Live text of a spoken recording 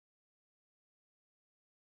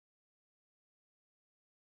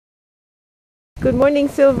Good morning,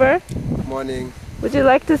 Silver. Good morning. Would you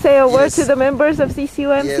like to say a word Yes. to the members of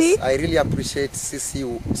CCUMC? Yes, I really appreciate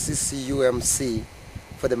CCUMC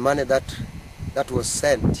for the money that was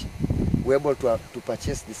sent. We were able to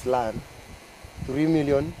purchase this land. 3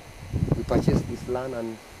 million, we purchased this land,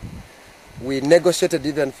 and we negotiated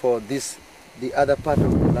even for the other part of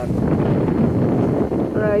the land.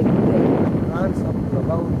 Right. It runs up to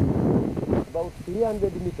about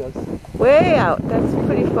 300 meters. Way out. That's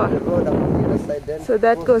pretty far. The road up on the other side. Then So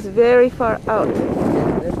that goes very far out.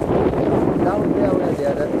 And then down there where the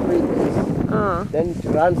other tree is, then it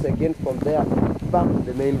runs again from there back to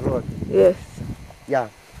the main road. Yes. Yeah.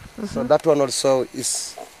 So that one also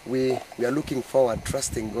is, we are looking forward,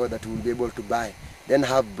 trusting God that we'll be able to buy. Then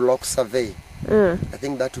have block survey. I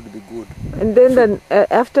think that would be good. And then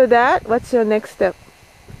after that, what's your next step?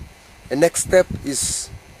 The next step is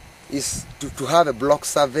to have a block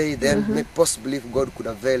survey. Then possibly, if God could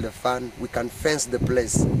avail the fund, we can fence the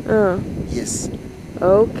place. Yes.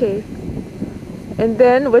 Okay. And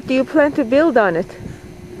then what do you plan to build on it?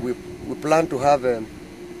 We plan to have a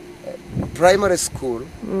primary school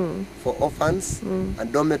for orphans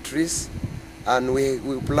and dormitories, and we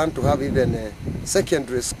plan to have even a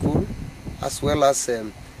secondary school as well as a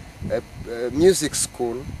music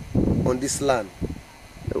school on this land.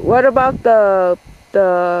 What about the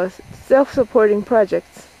self-supporting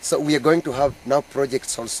projects? So we are going to have now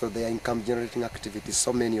projects also, they are income generating activities,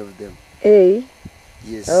 so many of them. Yes.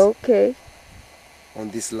 Yes. Okay. On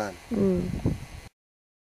this land.